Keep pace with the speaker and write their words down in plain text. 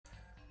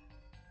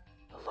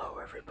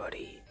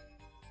everybody.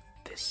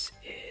 This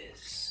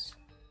is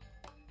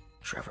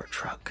Trevor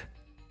Truck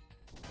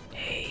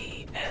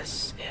ASMR,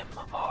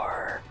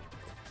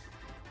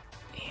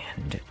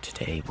 and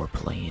today we're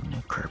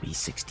playing Kirby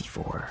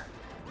 64.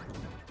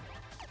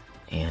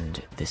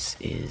 And this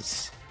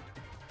is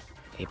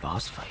a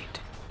boss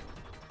fight.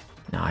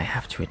 Now I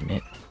have to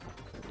admit,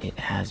 it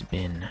has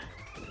been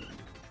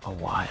a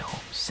while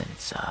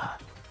since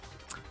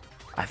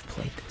I've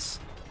played this.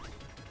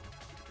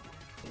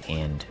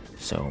 And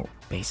so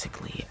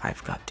basically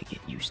I've got to get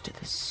used to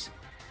this.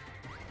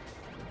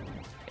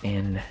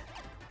 And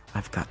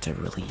I've got to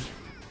really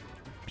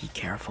be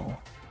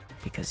careful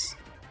because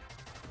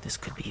this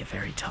could be a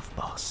very tough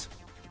boss.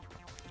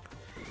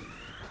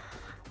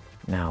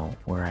 Now,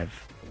 where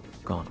I've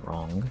gone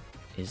wrong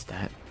is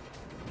that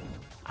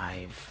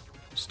I've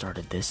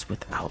started this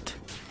without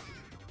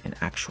an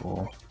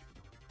actual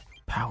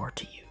power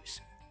to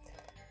use.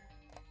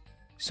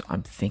 So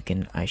I'm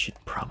thinking I should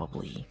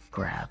probably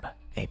grab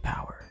a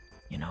power,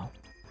 you know?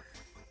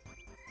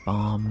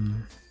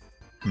 Bomb.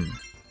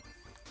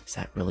 Is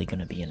that really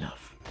gonna be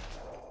enough?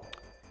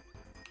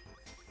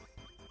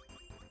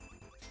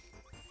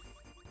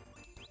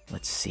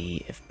 Let's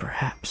see if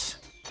perhaps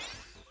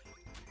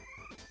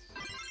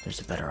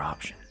there's a better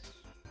option.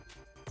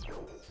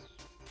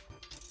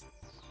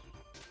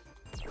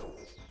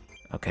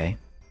 Okay.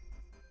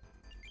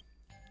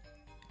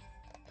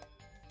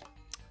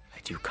 I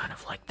do kind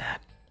of like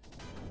that.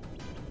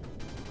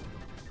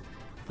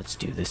 Let's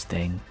do this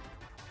thing.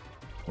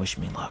 Wish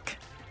me luck.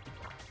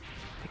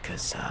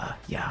 Because,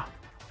 yeah.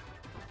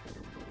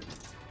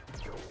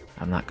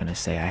 I'm not gonna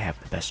say I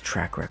have the best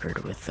track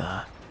record with,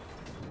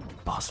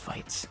 boss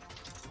fights.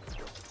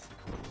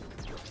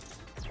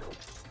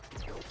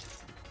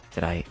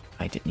 That I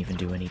didn't even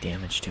do any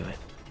damage to it.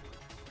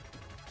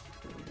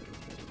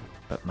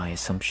 But my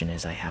assumption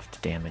is I have to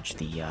damage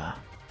the,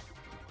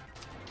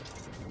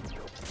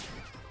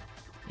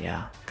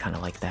 yeah, kinda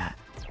like that.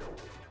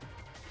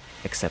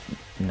 Except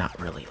not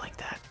really like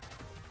that.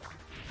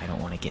 I don't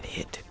want to get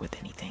hit with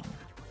anything.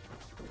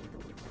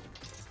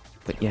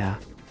 But yeah,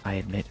 I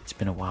admit it's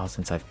been a while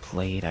since I've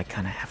played. I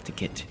kind of have to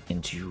get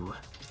into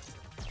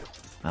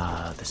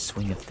the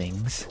swing of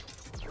things.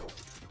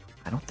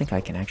 I don't think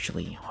I can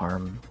actually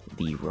harm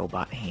the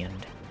robot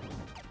hand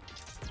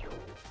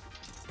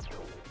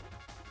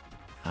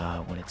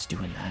when it's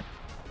doing that.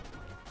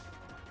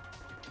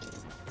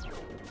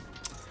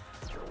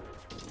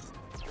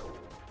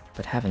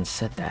 But having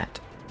said that,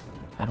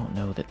 I don't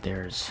know that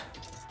there's...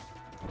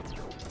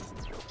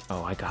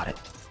 Oh, I got it.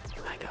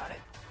 I got it.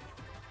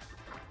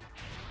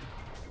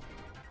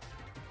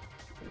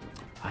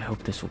 I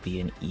hope this will be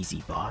an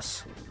easy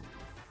boss.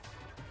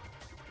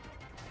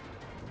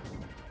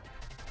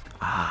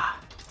 Ah,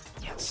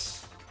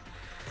 yes.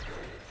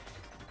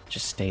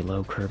 Just stay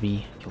low,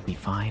 Kirby. You'll be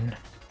fine.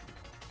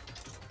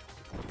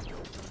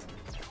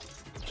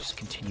 Just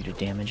continue to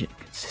damage it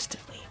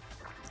consistently.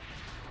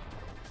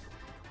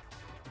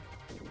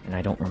 And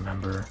I don't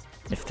remember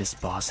if this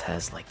boss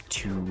has like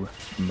 2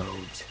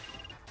 modes.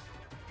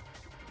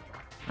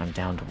 I'm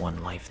down to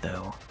 1 life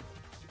though.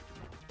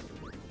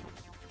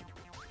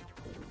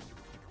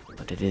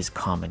 But it is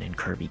common in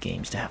Kirby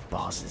games to have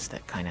bosses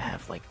that kind of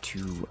have like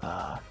 2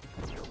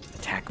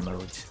 attack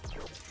modes.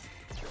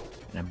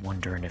 And I'm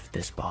wondering if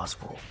this boss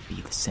will be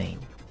the same,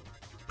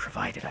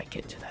 provided I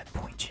get to that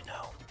point, you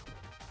know.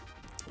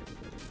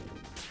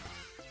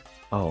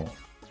 Oh,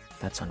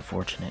 that's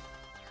unfortunate.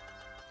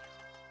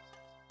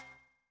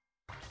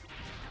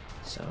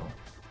 So,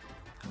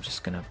 I'm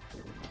just gonna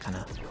kind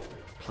of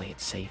play it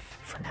safe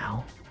for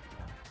now.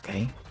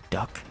 Okay,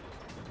 duck.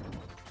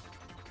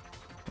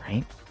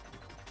 Right?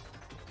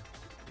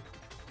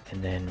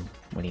 And then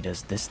when he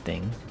does this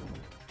thing,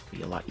 it'll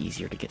be a lot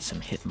easier to get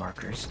some hit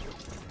markers.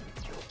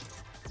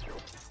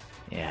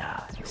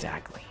 Yeah,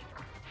 exactly.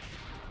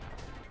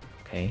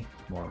 Okay,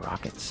 more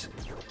rockets.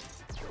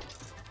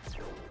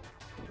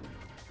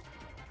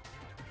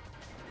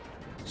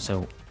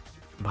 So,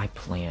 my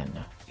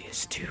plan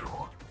is to...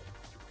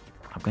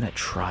 I'm gonna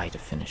try to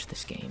finish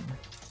this game.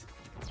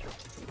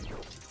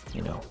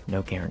 You know,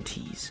 no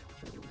guarantees.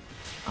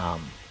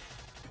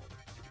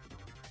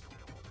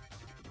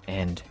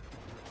 And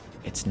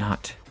it's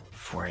not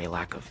for a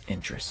lack of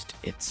interest.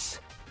 It's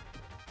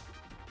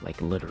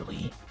like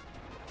literally,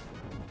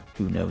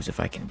 who knows if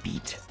I can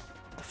beat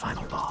the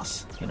final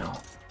boss, you know?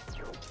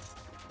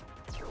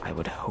 I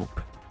would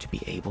hope to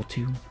be able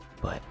to,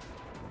 but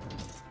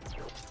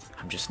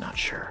I'm just not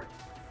sure.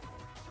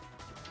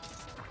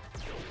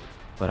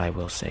 But I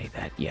will say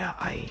that, yeah,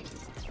 I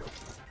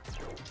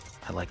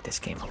like this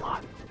game a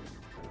lot.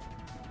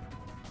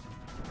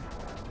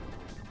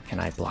 Can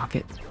I block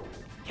it?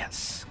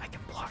 Yes, I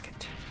can block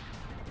it.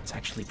 It's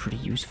actually pretty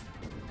useful.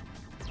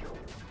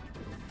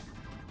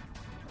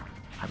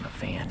 I'm a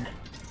fan.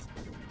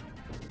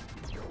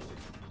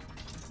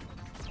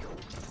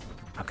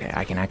 Okay,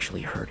 I can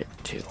actually hurt it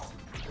too.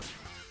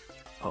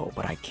 Oh,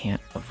 but I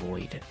can't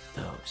avoid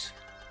those.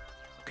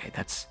 Okay,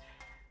 that's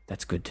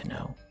good to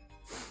know.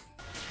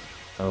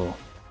 Oh,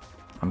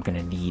 I'm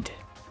gonna need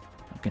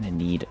gonna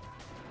need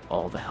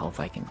all the health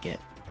I can get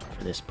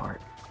for this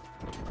part.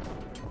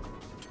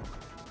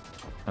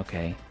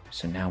 Okay,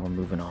 so now we're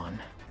moving on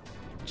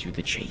to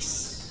the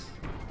chase.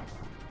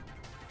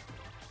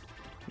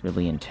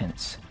 Really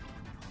intense.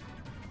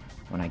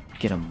 When I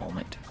get a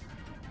moment.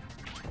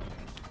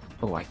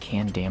 Oh, I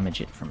can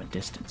damage it from a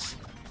distance.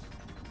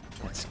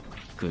 That's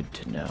good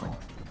to know.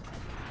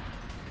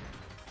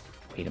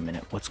 Wait a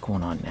minute, what's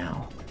going on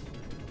now?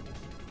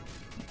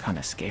 I'm kind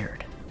of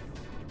scared.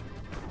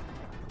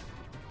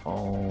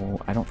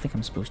 Oh, I don't think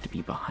I'm supposed to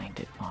be behind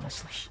it,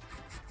 honestly.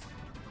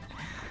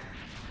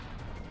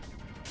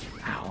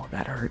 Ow,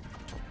 that hurt.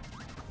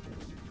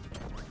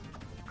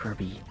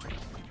 Kirby,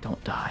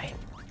 don't die.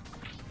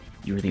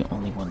 You're the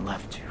only one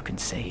left who can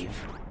save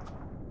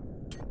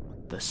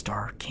the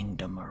Star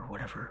Kingdom, or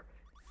whatever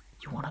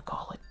you want to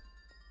call it.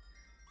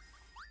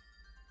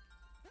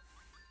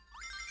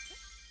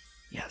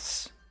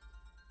 Yes.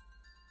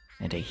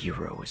 And a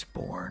hero is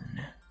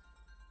born.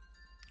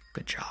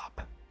 Good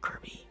job,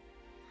 Kirby.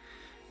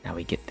 Now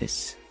we get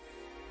this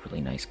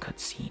really nice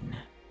cutscene.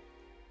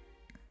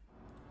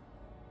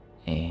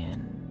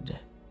 And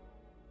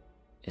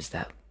is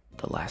that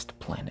the last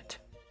planet?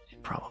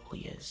 It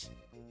probably is.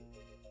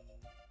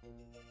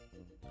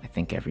 I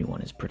think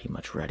everyone is pretty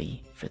much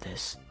ready for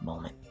this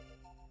moment.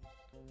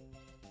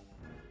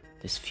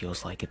 This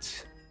feels like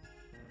it's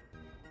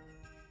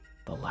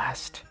the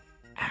last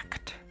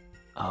act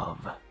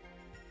of the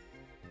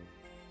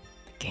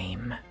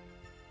game.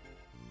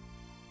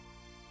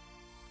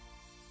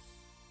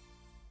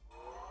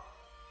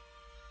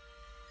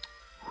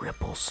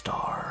 Ripple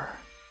Star.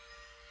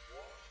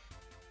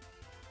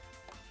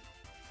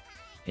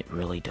 It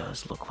really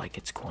does look like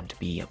it's going to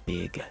be a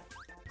big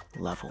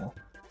level.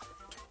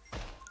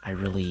 I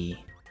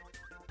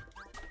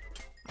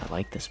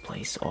like this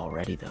place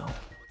already, though.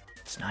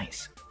 It's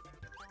nice.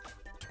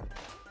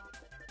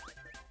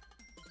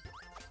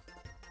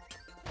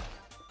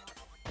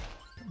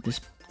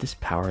 This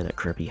power that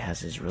Kirby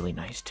has is really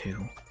nice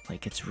too.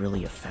 Like, it's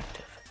really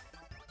effective.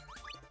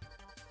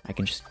 I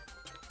can just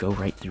go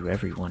right through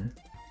everyone.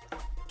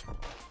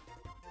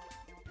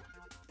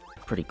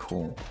 Pretty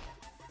cool.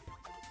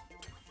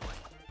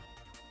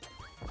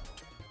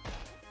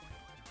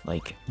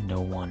 Like,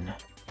 no one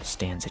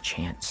stands a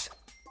chance.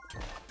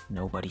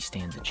 Nobody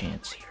stands a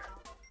chance here.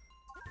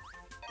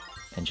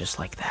 And just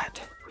like that,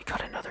 we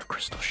got another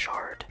crystal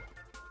shard.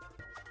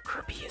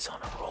 Kirby is on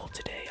a roll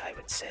today, I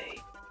would say.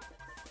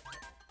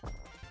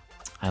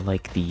 I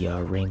like the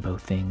rainbow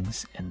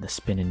things and the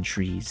spinning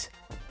trees.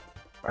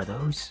 Are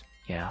those?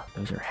 Yeah,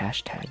 those are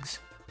hashtags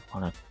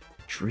on a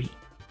tree.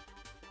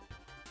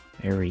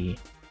 Very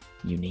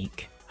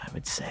unique, I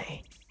would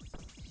say.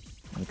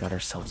 We got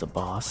ourselves a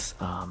boss.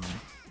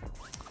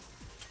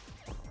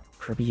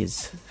 Kirby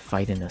is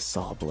fighting a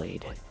saw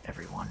blade,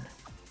 everyone.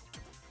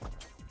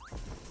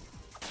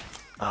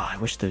 Oh, I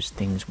wish those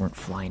things weren't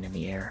flying in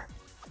the air.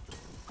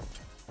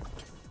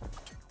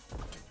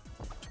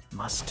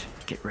 Must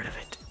get rid of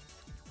it.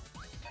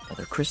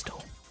 Another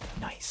crystal.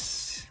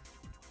 Nice.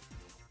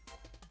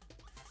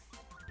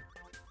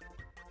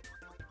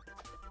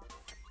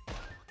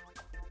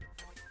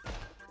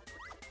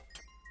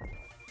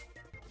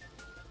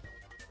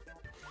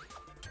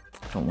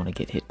 I don't want to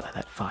get hit by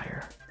that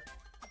fire.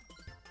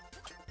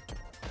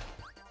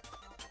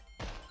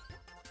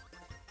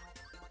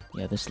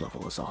 Yeah, this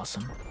level is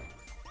awesome.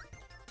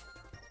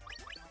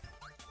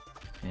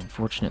 And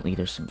fortunately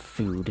there's some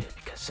food,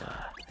 because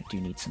I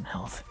do need some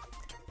health.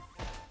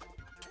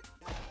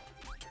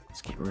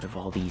 Let's get rid of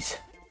all these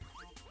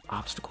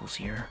obstacles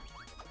here.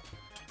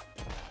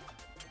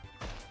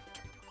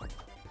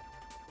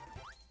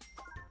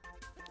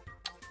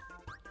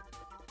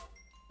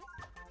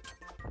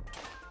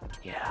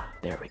 Yeah,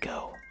 there we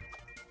go.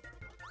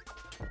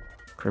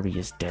 Kirby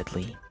is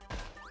deadly.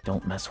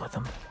 Don't mess with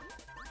him.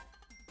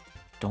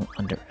 Don't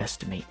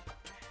underestimate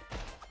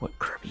what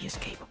Kirby is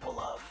capable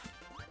of.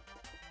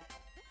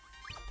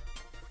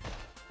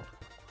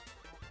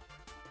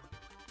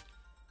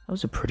 That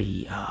was a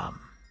pretty,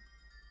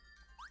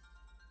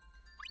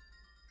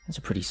 that's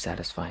a pretty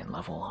satisfying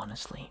level,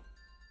 honestly.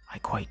 I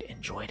quite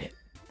enjoyed it.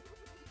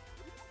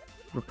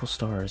 Ripple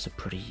Star is a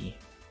pretty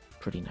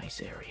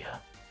nice area.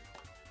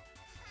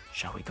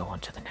 Shall we go on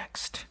to the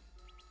next?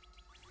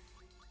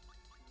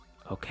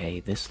 Okay,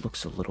 this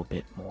looks a little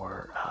bit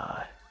more,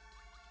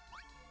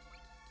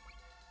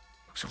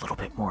 looks a little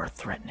bit more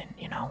threatening,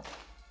 you know?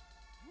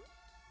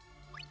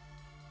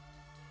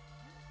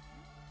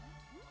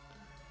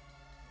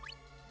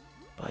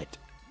 But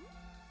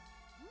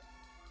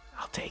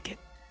I'll take it.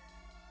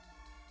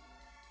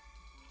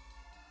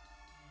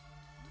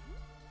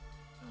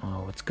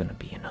 Oh, it's gonna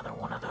be another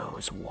one of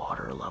those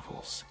water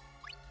levels.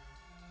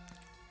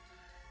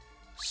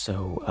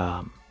 So,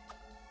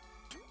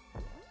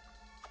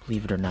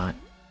 believe it or not,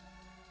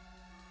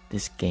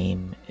 this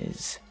game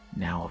is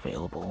now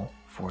available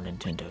for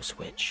Nintendo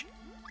Switch.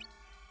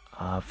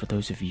 For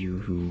those of you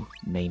who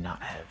may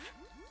not have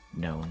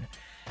known,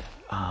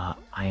 I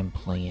am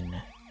playing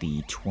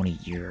the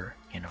 20-year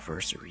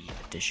anniversary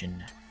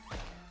edition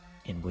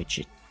in which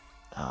it,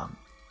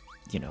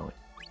 you know,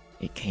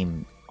 it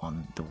came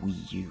on the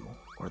Wii U,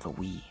 or the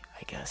Wii,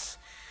 I guess.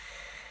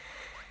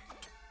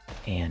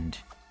 And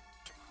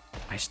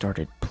I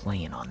started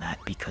playing on that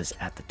because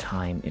at the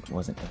time it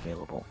wasn't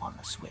available on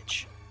the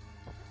Switch.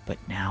 But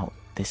now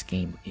this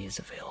game is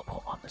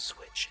available on the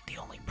Switch. The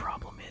only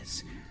problem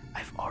is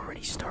I've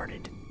already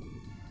started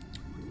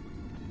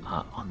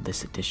on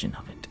this edition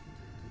of it.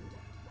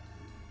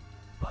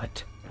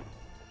 But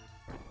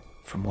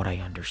from what I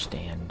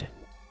understand,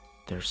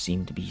 there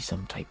seemed to be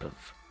some type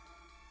of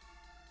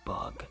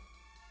bug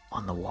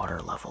on the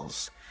water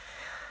levels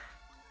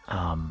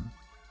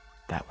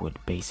that would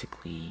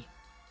basically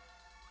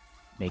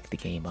make the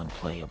game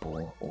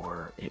unplayable,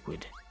 or it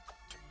would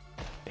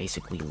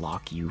basically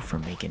lock you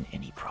from making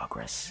any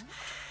progress.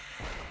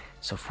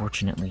 So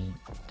fortunately,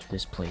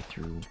 this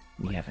playthrough,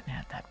 we haven't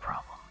had that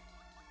problem.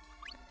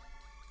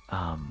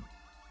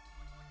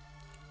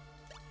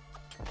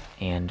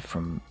 And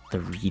from the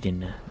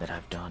reading that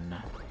I've done,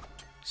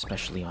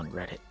 especially on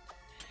Reddit,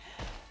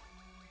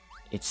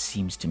 it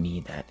seems to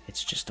me that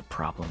it's just a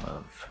problem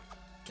of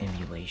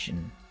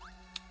emulation.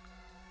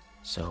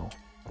 So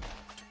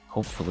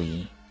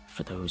hopefully,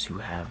 for those who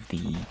have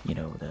the, you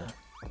know,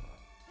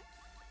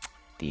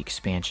 the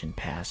expansion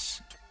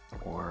pass,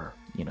 or,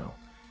 you know,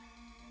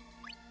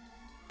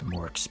 the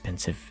more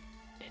expensive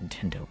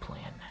Nintendo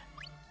plan,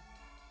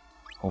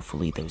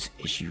 hopefully those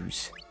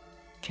issues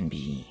can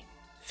be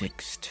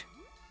fixed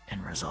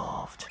and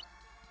resolved.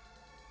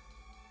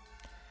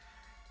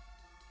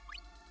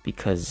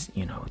 Because,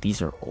 you know,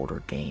 these are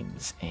older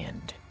games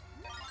and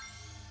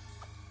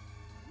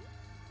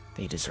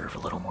they deserve a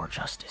little more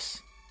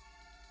justice.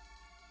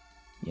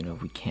 You know,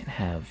 we can't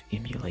have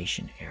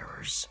emulation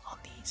errors on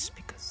these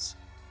because,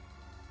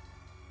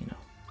 you know,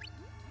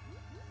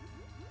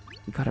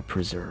 we gotta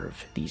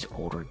preserve these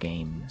older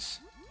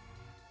games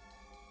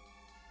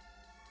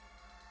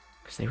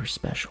because they were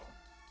special,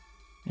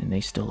 and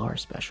they still are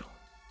special.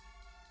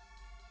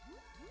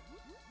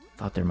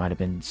 Thought there might have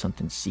been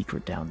something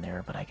secret down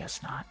there, but I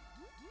guess not.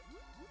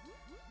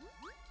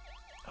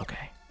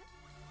 Okay.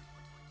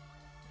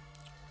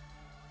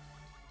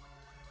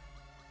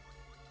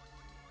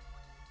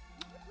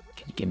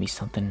 Can you give me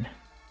something?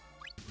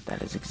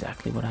 That is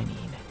exactly what I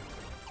need.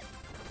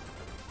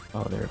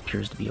 Oh, there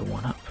appears to be a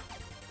 1-up.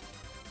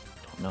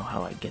 Don't know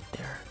how I get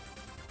there.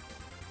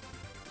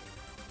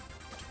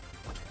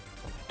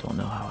 Don't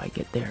know how I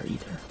get there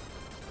either.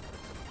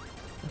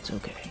 That's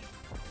okay.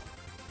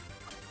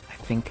 I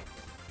think...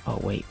 Oh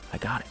wait, I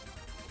got it.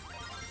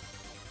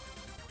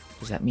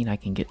 Does that mean I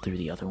can get through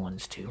the other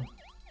ones too?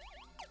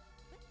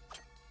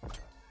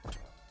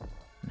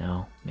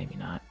 No, maybe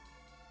not.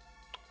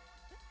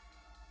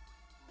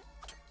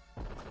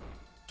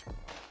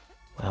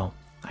 Well,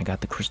 I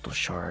got the crystal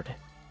shard.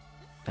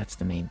 That's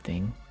the main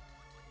thing.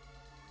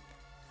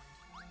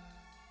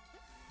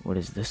 What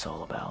is this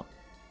all about?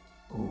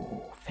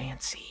 Ooh,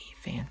 fancy,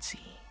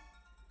 fancy.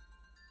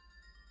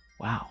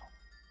 Wow.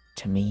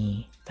 To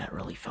me, that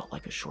really felt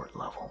like a short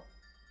level.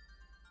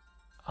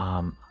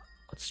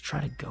 Let's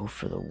try to go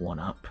for the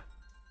 1-up.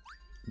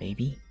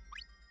 Maybe?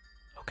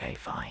 Okay,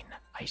 fine.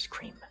 Ice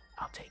cream.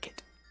 I'll take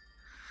it.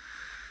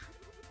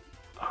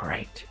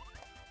 Alright.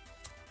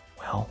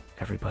 Well,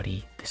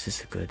 everybody, this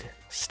is a good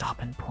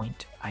stopping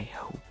point. I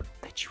hope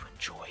that you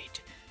enjoyed.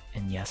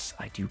 And yes,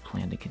 I do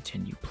plan to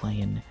continue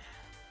playing.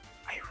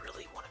 I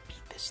really want to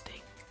beat this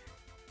thing.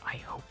 I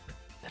hope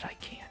that I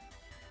can.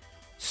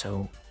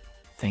 So,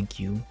 thank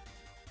you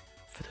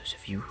for those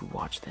of you who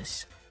watch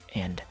this,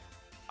 and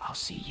I'll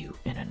see you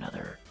in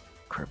another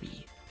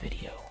Kirby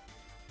video.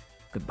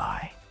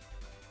 Goodbye.